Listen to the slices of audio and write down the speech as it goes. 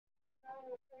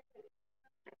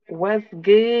What's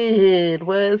good?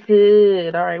 What's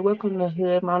good? All right, welcome to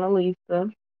Hood Mona Lisa.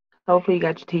 Hopefully, you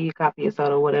got your tea, your coffee, your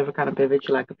soda, whatever kind of beverage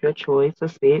you like of your choice, a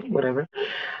spit, whatever.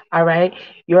 All right,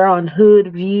 you're on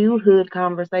Hood View, Hood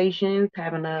Conversations,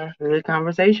 having a hood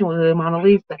conversation with Hood Mona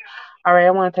Lisa. All right,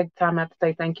 I want to take the time out to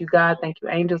say thank you, God, thank you,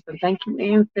 angels, and thank you,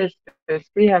 ancestors.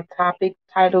 We have topics,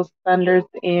 titles, thunders,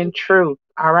 and truth.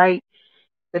 All right,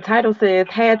 the title says,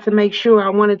 had to make sure I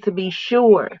wanted to be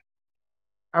sure.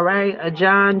 All right, a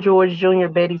John George Jr.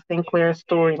 Betty Sinclair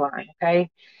storyline. Okay,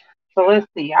 so let's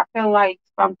see. I feel like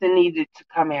something needed to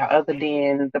come out other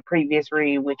than the previous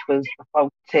read, which was the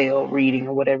folk tale reading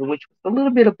or whatever, which was a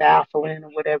little bit of baffling or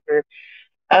whatever.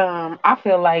 I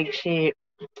feel like shit.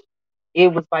 It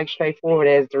was like straightforward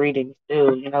as the readings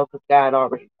do, because God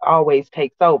always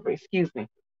takes over. Excuse me,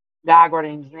 God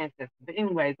ordering his ancestors. But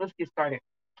anyways, let's get started.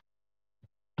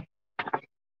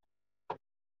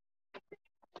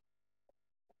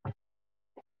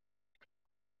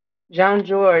 John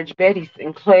George Betty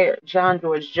Sinclair, John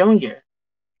George Jr.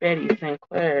 Betty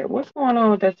Sinclair. What's going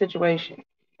on with that situation?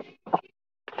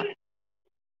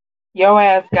 Your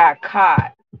ass got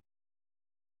caught.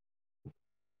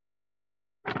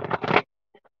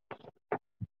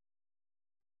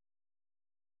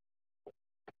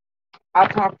 I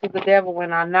talk to the devil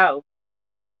when I know.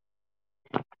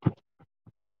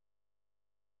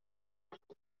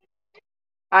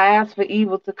 I asked for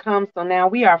evil to come, so now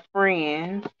we are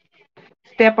friends.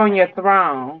 Step on your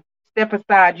throne. Step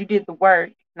aside. You did the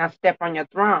work. Now step on your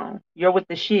throne. You're with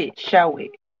the shit. Show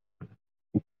it.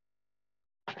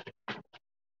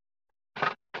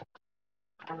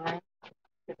 All right.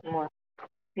 Get some more.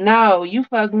 No, you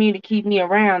fucked me to keep me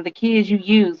around. The kids you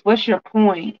use. What's your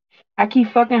point? I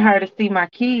keep fucking her to see my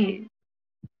kids.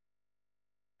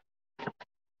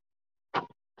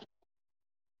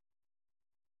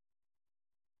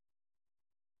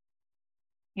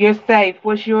 You're safe.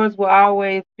 What's yours will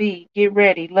always be. Get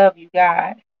ready. Love you,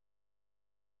 God.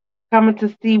 Coming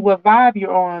to see what vibe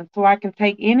you're on so I can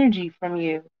take energy from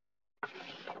you.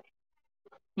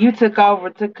 You took over,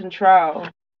 took control.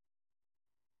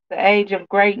 The age of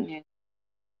greatness.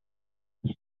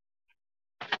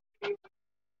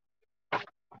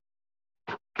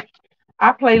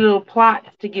 I play little plots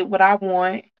to get what I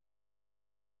want.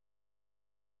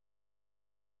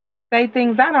 Say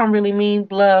things I don't really mean,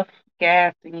 bluff,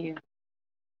 gassing you.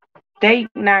 Date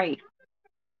night.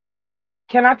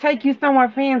 Can I take you somewhere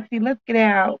fancy? Let's get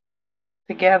out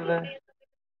together.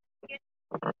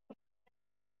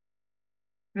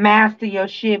 Master your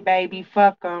shit, baby.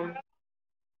 Fuck 'em.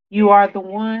 You are the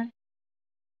one.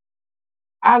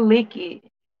 I lick it,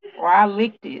 or I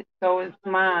licked it, so it's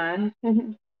mine.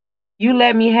 You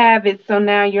let me have it, so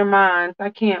now you're mine.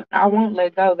 I won't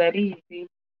let go that easy.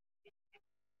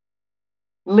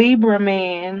 Libra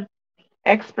man,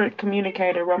 expert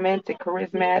communicator, romantic,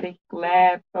 charismatic,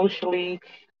 glad, socially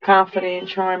confident,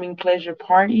 charming, pleasure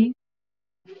party.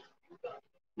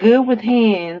 Good with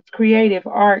hands, creative,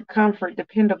 art, comfort,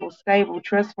 dependable, stable,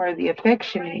 trustworthy,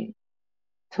 affectionate.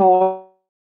 Toward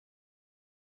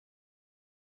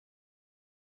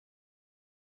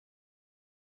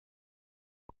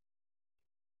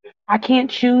I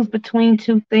can't choose between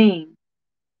two things.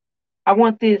 I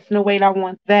want this, no wait, I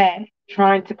want that.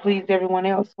 Trying to please everyone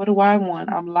else. What do I want?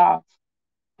 I'm lost.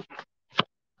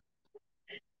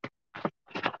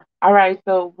 All right,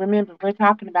 so remember, we're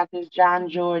talking about this John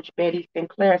George Betty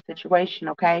Sinclair situation,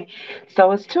 okay?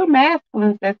 So it's two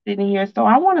masculines that's sitting here. So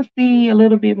I want to see a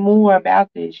little bit more about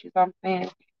this, you know what I'm saying?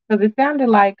 Because it sounded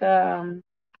like a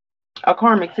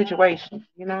karmic situation,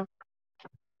 you know?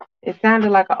 It sounded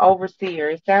like an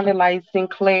overseer. It sounded like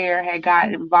Sinclair had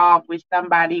got involved with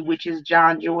somebody, which is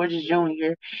John George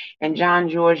Jr. And John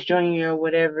George Jr.,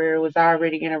 whatever, was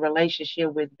already in a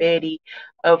relationship with Betty,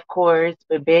 of course.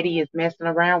 But Betty is messing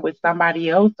around with somebody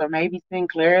else, or maybe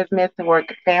Sinclair is messing or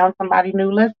found somebody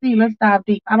new. Let's see. Let's dive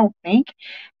deep. I don't think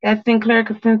that Sinclair,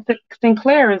 because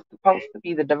Sinclair is supposed to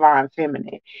be the divine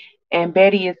feminine, and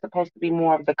Betty is supposed to be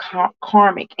more of the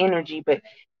karmic energy. But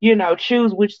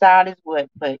choose which side is what.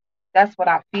 But that's what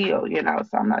I feel,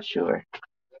 so I'm not sure.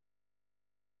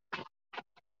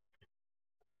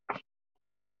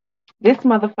 This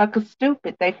motherfucker's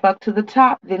stupid. They fuck to the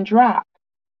top, then drop.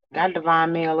 Got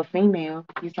divine male or female.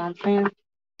 You know what I'm saying?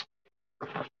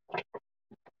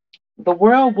 The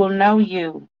world will know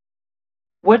you.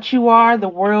 What you are, the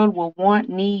world will want,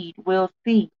 need, will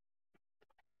see.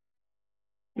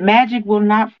 Magic will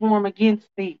not form against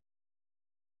thee.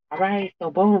 All right, so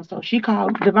boom. So she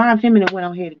called divine feminine went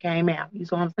on here and came out. You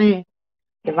know what I'm saying?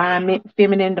 Divine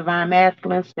feminine, divine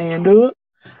masculine, stand up.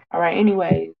 All right,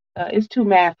 anyways. It's two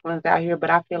masculines out here, but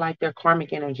I feel like they're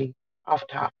karmic energy off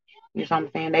top. You know what I'm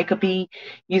saying? They could be,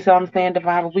 you know what I'm saying,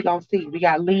 divine, but we gonna see. We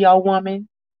got Leo woman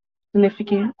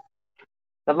significance,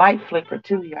 the light flicker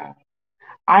too, y'all.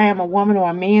 I am a woman or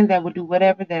a man that would do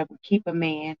whatever that would keep a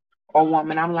man or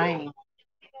woman. I'm lame.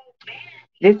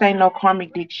 This ain't no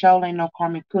karmic dick show, ain't no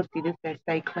karmic pussy. This that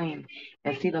stay clean.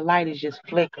 And see the light is just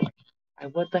flickering.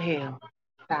 Like what the hell?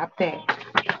 Stop that.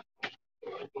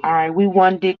 All right, we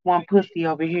one dick, one pussy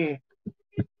over here.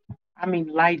 I mean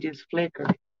light just flicker.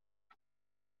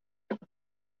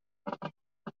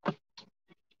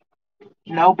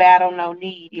 No battle, no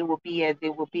need. It will be as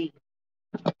it will be.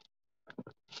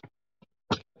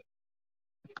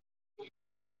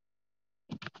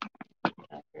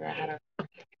 I figure out how to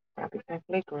stop it from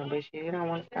flickering, but shit, it don't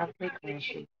want to stop flickering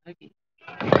shit. Look it.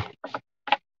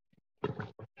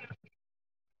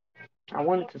 I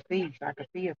wanted to see so I could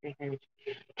see up there.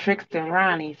 Tricks and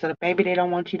Ronnie. So the baby they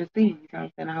don't want you to see. You know what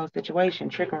I'm saying? The whole situation.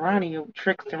 Tricks and Ronnie,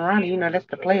 you know, that's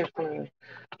the player club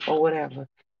or whatever.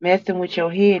 Messing with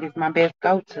your head is my best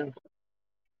go to.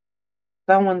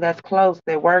 Someone that's close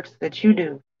that works that you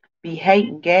do. Be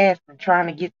hating, gassing, trying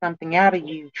to get something out of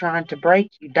you, trying to break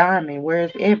you, diamond.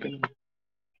 Where's Ebony?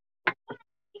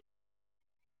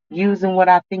 Using what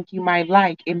I think you might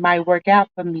like. It might work out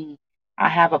for me. I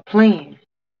have a plan.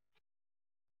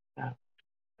 So,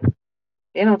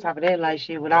 then on top of that, like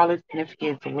shit, with all this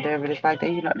significance or whatever, it's like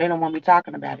they, you know, they don't want me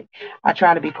talking about it. I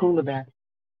try to be cool about it.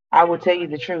 I will tell you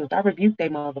the truth. I rebuke they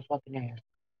motherfucking ass.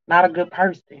 Not a good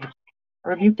person. I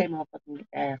rebuke they motherfucking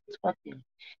ass. Fuck you.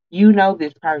 You know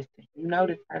this person. You know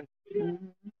this person.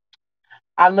 Mhm.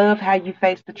 I love how you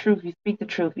face the truth. You speak the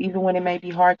truth, even when it may be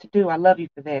hard to do. I love you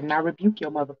for that. And I rebuke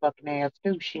your motherfucking ass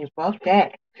too. Shit, fuck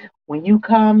that. When you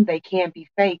come, they can't be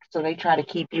fake, so they try to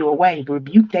keep you away.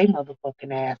 Rebuke they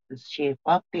motherfucking asses. Shit,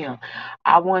 fuck them.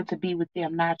 I want to be with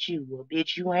them, not you. Well,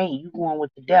 bitch, you ain't. You going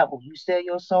with the devil. You sell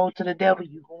your soul to the devil,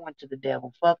 you going to the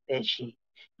devil. Fuck that shit.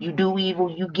 You do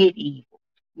evil, you get evil.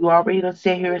 You already done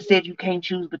sit here and said you can't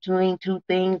choose between two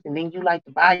things, and then you like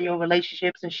to buy your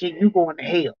relationships and shit. You going to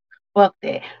hell. Fuck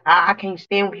that. I can't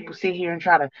stand when people sit here and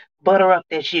try to butter up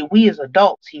that shit. We as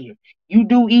adults here. You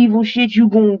do evil shit, you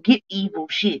gonna get evil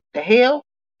shit. The hell?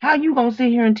 How you gonna sit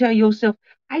here and tell yourself,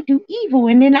 I do evil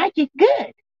and then I get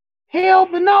good? Hell,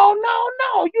 but no, no,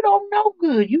 no. You don't know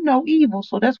good. You know evil.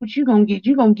 So that's what you gonna get.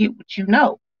 You gonna get what you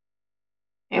know.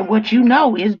 And what you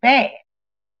know is bad.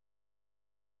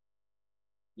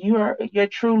 You are your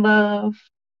true love.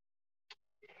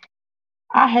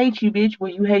 I hate you, bitch,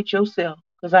 well you hate yourself.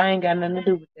 Cause I ain't got nothing to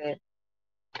do with that.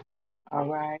 All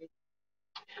right.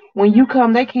 When you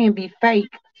come, they can't be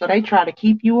fake. So they try to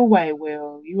keep you away.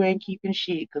 Well, you ain't keeping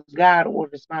shit because God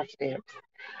orders my steps.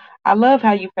 I love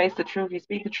how you face the truth. You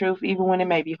speak the truth even when it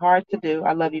may be hard to do.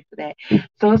 I love you for that.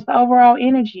 So it's the overall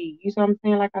energy. You know what I'm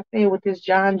saying? Like I said, with this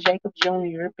John Jacob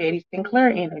Jr., Betty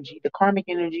Sinclair energy, the karmic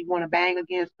energy, you want to bang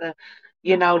against the,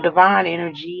 you know, divine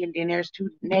energy. And then there's two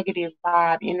negative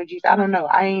vibe energies. I don't know.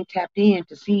 I ain't tapped in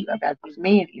to see about these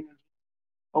men energy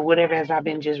or whatever as I've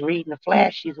been just reading the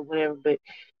flashes or whatever. But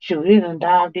shoot, it done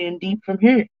dived in deep from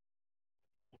here.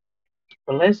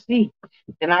 But let's see.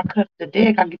 Then I cut the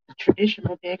deck. I get the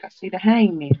traditional deck. I see the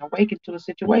hangman. I wake into a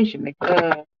situation.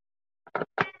 The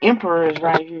emperor is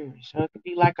right here. So it could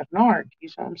be like a narc. You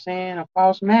know what I'm saying? A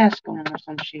false masculine or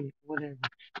some shit. Whatever.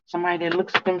 Somebody that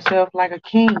looks at themselves like a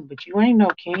king. But you ain't no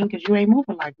king because you ain't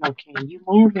moving like no king. You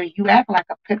move and you act like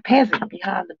a peasant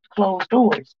behind the closed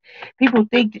doors. People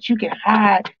think that you can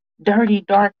hide dirty,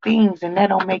 dark things and that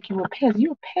don't make you a peasant.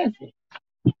 You're a peasant.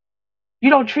 You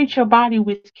don't treat your body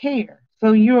with care.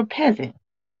 So you're a peasant.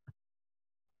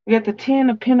 We got the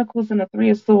Ten of Pentacles and the Three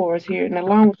of Swords here, and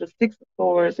along with the Six of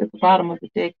Swords at the bottom of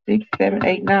the deck, six, seven,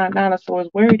 eight, nine, nine of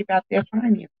Swords, worried about their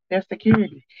finances, their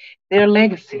security, their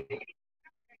legacy.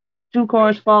 Two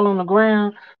cards fall on the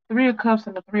ground. Three of Cups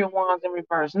and the Three of Wands in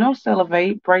reverse. No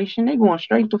celebration. They going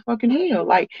straight to fucking hell.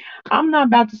 Like, I'm not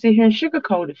about to sit here and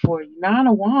sugarcoat it for you. Nine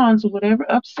of Wands or whatever,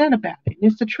 upset about it.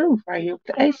 And it's the truth right here with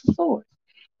the Ace of Swords.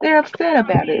 They're upset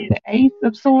about it. The Ace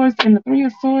of Swords and the Three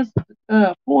of Swords,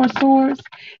 Four of Swords.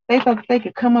 They thought they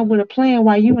could come up with a plan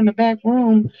while you in the back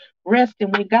room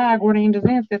resting with God, ordained his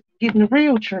ancestors, getting the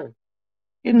real truth,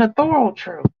 getting the thorough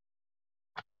truth.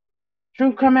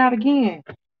 Truth come out again.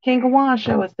 King of Wands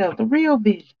show itself, the real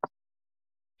vision,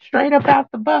 straight up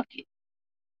out the bucket.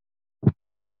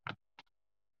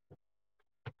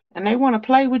 And they want to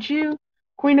play with you.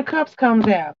 Queen of Cups comes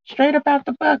out, straight up out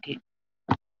the bucket.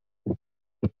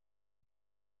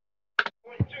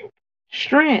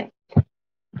 Strength.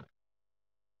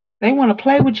 They want to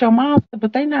play with your monster,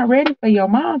 but they're not ready for your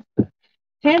monster.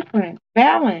 Temperance,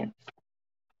 balance.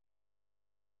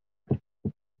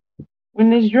 When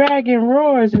this dragon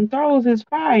roars and throws his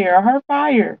fire, her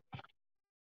fire.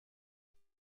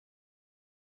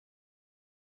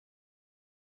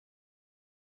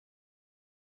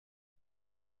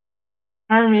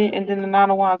 Hermit and then the Nine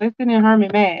of Wands. They sitting in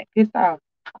Hermit mad, pissed off.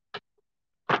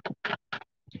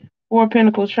 Four of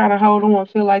Pentacles trying to hold on,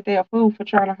 feel like they're a fool for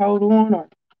trying to hold on, or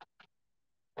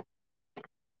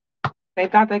they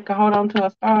thought they could hold on to a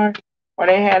star, or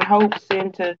they had hopes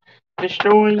into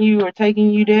destroying you or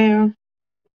taking you down.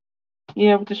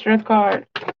 Yeah, with the Strength card.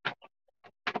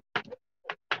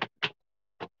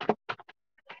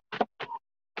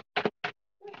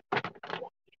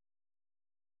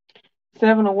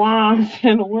 Seven of Wands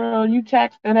in the world. You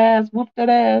tax that ass, whoop that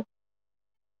ass,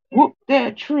 whoop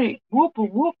that trick, whoop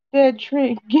that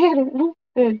trick, get it, whoop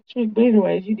that trick. But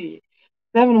anyways, you did.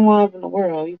 Seven of Wands in the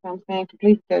world. You know what I'm saying?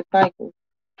 Complete that cycle.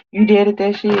 You did it,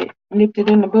 that shit, nipped it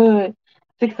in the bud.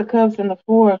 Six of Cups and the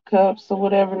Four of Cups or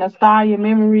whatever, nostalgia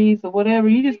memories or whatever.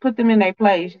 You just put them in their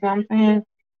place. You know what I'm saying?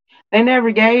 They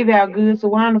never gave out good, so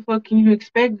why in the fuck can you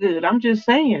expect good? I'm just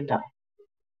saying, though.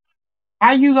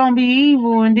 How you gonna be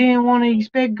evil and then want to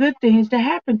expect good things to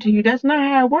happen to you? That's not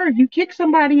how it works. You kick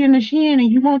somebody in the shin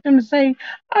and you want them to say,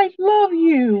 "I love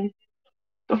you."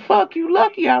 The fuck, you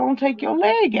lucky I don't take your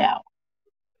leg out.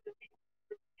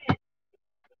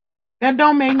 That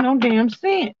don't make no damn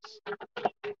sense.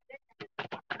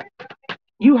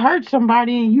 You hurt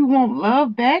somebody and you want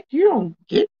love back, you don't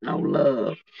get no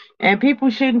love. And people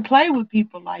shouldn't play with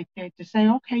people like that to say,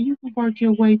 okay, you can work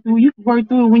your way through. You can work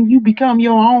through it when you become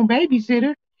your own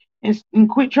babysitter and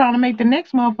quit trying to make the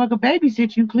next motherfucker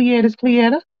babysit you. Cleatus,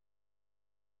 Cleata.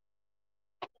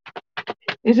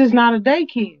 This is not a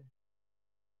daycare.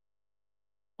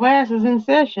 Class is in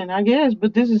session, I guess,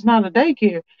 but this is not a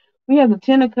daycare. We have the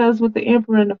Ten of Cups with the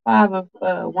Emperor and the Five of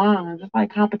Wands. It's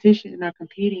like competition or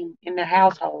competing in their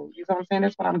household. You know what I'm saying?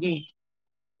 That's what I'm getting.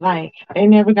 Like, they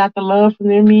never got the love from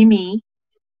their Mimi.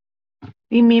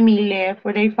 The Mimi left,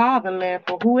 or their father left,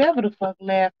 or whoever the fuck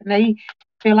left, and they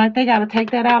feel like they got to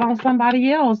take that out on somebody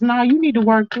else. No, you need to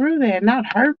work through that, not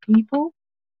hurt people,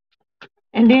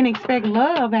 and then expect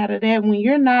love out of that when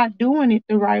you're not doing it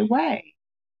the right way.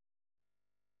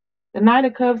 The Knight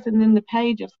of Cups and then the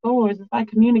Page of Swords, it's like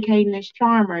communicating as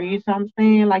charmer. You know what I'm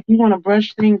saying? Like, you want to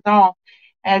brush things off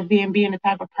as being the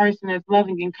type of person that's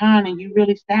loving and kind, and you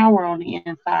really sour on the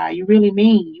inside. You really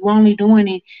mean. You only doing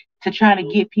it to try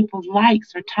to get people's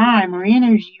likes or time or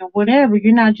energy or whatever.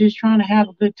 You're not just trying to have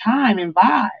a good time and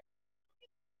vibe.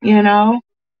 You know,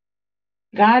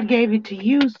 God gave it to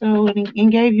you, so and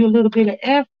gave you a little bit of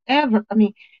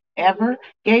ever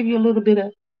gave you a little bit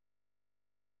of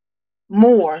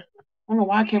more. I don't know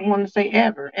why I kept wanting to say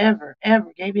ever.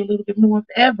 Gave you a little bit more of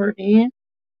ever then.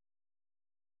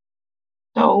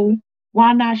 So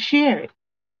why not share it?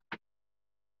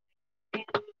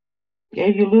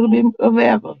 Gave you a little bit of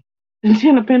ever. The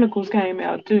Ten of Pentacles came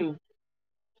out too.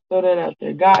 Throw that out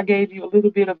there. God gave you a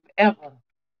little bit of ever.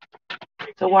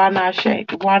 So why not share?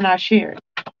 Why not share it?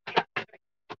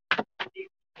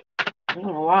 I don't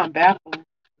know why I'm baffled.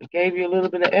 It gave you a little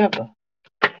bit of ever.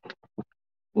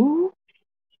 Ooh,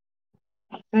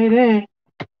 say that.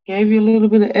 Gave you a little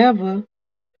bit of ever.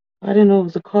 I didn't know it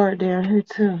was a card down here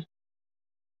too.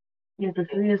 Yeah, the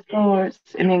Three of Swords,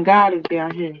 and then God is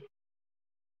down here.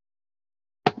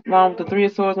 Along with the Three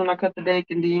of Swords when I cut the deck,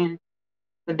 and then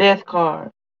the Death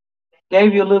card.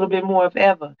 Gave you a little bit more of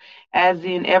ever, as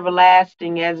in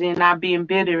everlasting, as in not being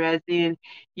bitter, as in,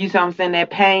 you know what I'm saying, that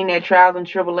pain, that trials and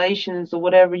tribulations or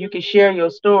whatever, you can share your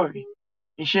story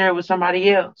and share it with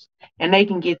somebody else, and they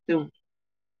can get through.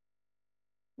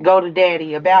 Go to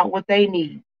daddy about what they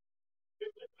need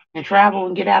and travel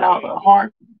and get out of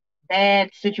hard,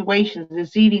 bad situations and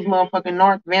see these motherfucking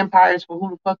North vampires for who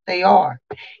the fuck they are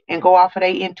and go off of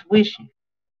their intuition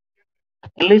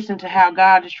and listen to how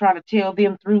God is trying to tell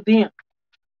them through them.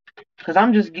 Because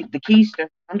I'm just the keister.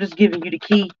 I'm just giving you the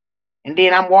key. And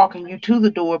then I'm walking you to the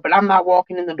door, but I'm not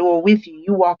walking in the door with you.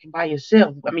 You walking by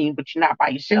yourself. I mean, but you're not by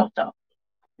yourself, though.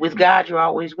 With God, you're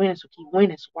always winning, so keep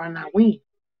winning. So why not win?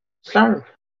 Serve.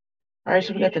 All right,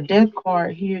 so we got the Death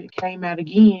card here that came out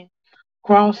again,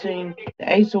 crossing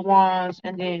the Ace of Wands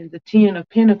and then the Ten of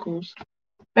Pentacles.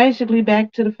 Basically,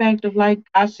 back to the fact of, like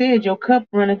I said, your cup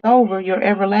runneth over. You're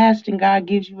everlasting. God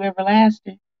gives you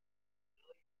everlasting.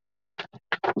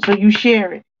 So you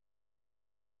share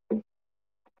it.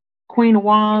 Queen of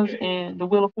Wands and the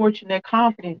Wheel of Fortune, that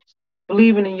confidence,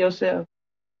 believing in yourself,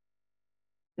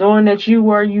 knowing that you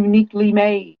were uniquely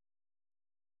made,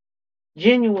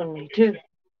 genuinely too,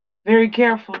 very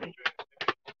carefully.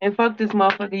 And fuck this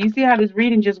motherfucker. You see how this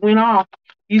reading just went off?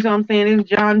 You see what I'm saying? It's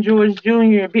John George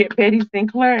Jr., Betty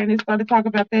Sinclair, and it started talking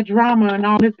about that drama and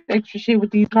all this extra shit with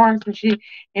these cars and shit.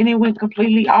 And it went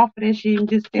completely off of that shit and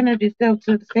just centered itself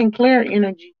to the Sinclair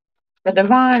energy, the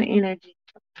divine energy.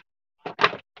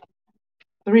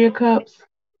 Three of Cups.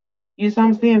 You see what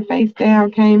I'm saying? Face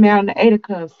down came out in the Eight of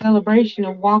Cups. Celebration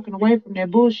of walking away from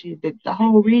that bullshit. The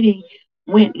whole reading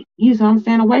went, you see what I'm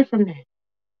saying, away from that.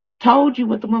 Told you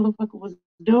what the motherfucker was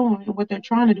doing and what they're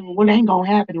trying to do and what ain't gonna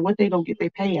happen and what they gonna get their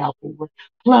payout for.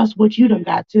 Plus what you done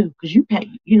got too, because you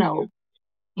pay,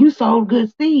 you sold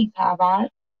good seeds, how about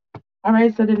it? All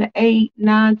right, so then the 8,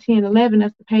 9, 10, 11,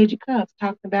 that's the Page of Cups,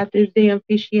 talking about this damn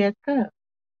fishy ass cup.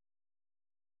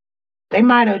 They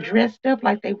might have dressed up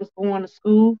like they was going to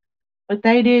school, but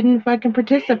they didn't fucking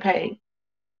participate.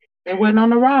 They wasn't on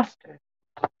the roster.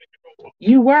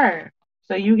 You were.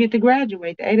 So you get to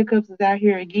graduate. The Eight of Cups is out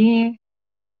here again.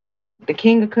 The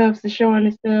King of Cups is showing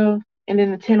itself. And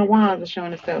then the Ten of Wands is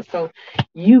showing itself. So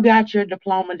you got your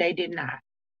diploma. They did not,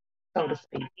 so to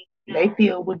speak. They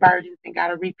feel with burdens and got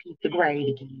to repeat the grade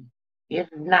again. If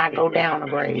not, go down a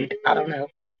grade. I don't know.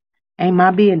 Ain't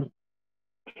my business.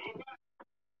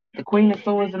 The Queen of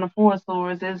Swords and the Four of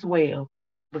Swords as well.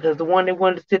 Because the one that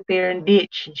wanted to sit there and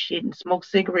ditch and shit and smoke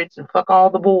cigarettes and fuck all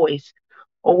the boys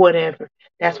or whatever,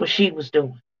 that's what she was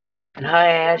doing. And her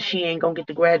ass, she ain't gonna get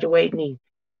to graduate neither.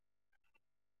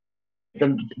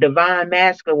 The divine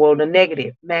masculine, well, the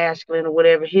negative masculine or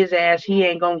whatever, his ass, he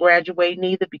ain't gonna graduate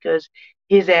neither because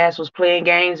his ass was playing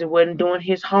games and wasn't doing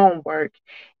his homework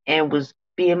and was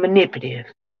being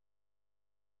manipulative,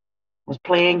 was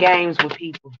playing games with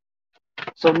people.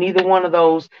 So neither one of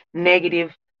those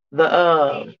negative,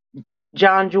 the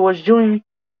John George Jr.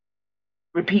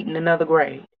 repeating another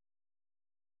grade.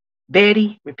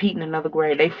 Betty repeating another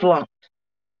grade. They flunked.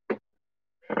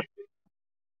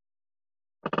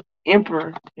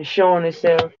 Emperor is showing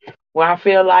itself. Well, I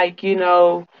feel like,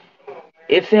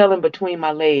 it fell in between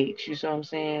my legs. You see what I'm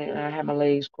saying? I had my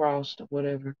legs crossed or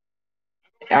whatever.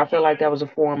 I feel like that was a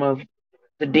form of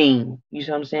the dean. You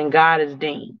see what I'm saying? God is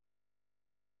dean.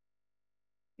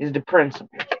 Is the principal.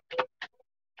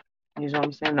 You know what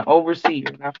I'm saying? The overseer.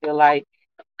 And I feel like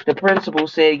the principal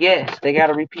said yes, they got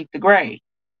to repeat the grade.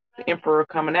 The emperor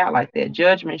coming out like that.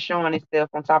 Judgment showing itself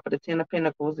on top of the Ten of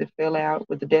Pentacles. It fell out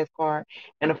with the Death card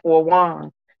and the Four of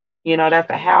Wands. That's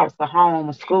a house, a home,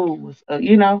 a school,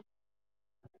 a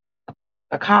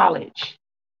college.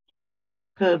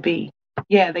 Could be.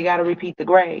 Yeah, they got to repeat the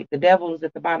grade. The devil is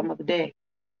at the bottom of the deck.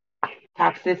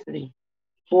 Toxicity.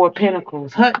 Four of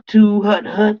Pentacles. Hut 2,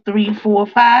 hut 3, 4,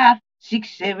 5,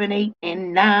 6, 7, 8,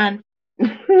 and 9.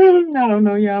 I don't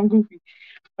know, y'all. I'm goofy.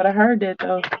 But I heard that,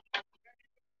 though.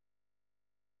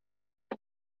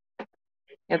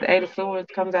 If the Eight of Swords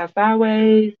comes out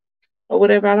sideways or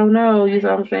whatever, I don't know. You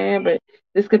know what I'm saying? But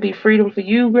this could be freedom for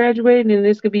you graduating, and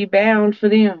this could be bound for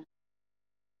them.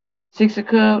 Six of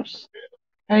Cups,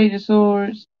 Page of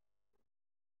Swords,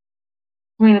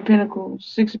 Queen of Pentacles,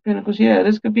 Six of Pentacles. Yeah,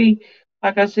 this could be,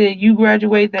 like I said, you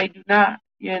graduate, they do not,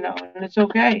 and it's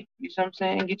okay. You know what I'm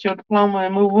saying? Get your diploma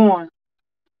and move on.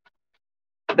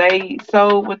 They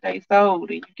sold what they sold,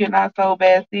 and you cannot sow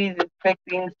bad seeds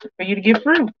expecting for you to get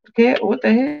fruit. Okay, what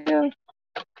the hell?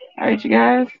 All right, you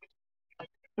guys.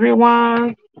 Three of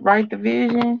Wands, right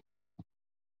division,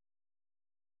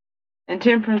 and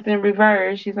Temperance in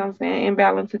reverse. You know what I'm saying?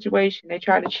 Imbalanced situation. They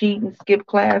try to cheat and skip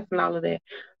class and all of that.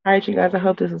 All right, you guys. I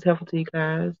hope this was helpful to you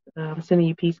guys. I'm sending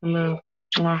you peace and love.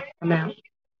 I'm out.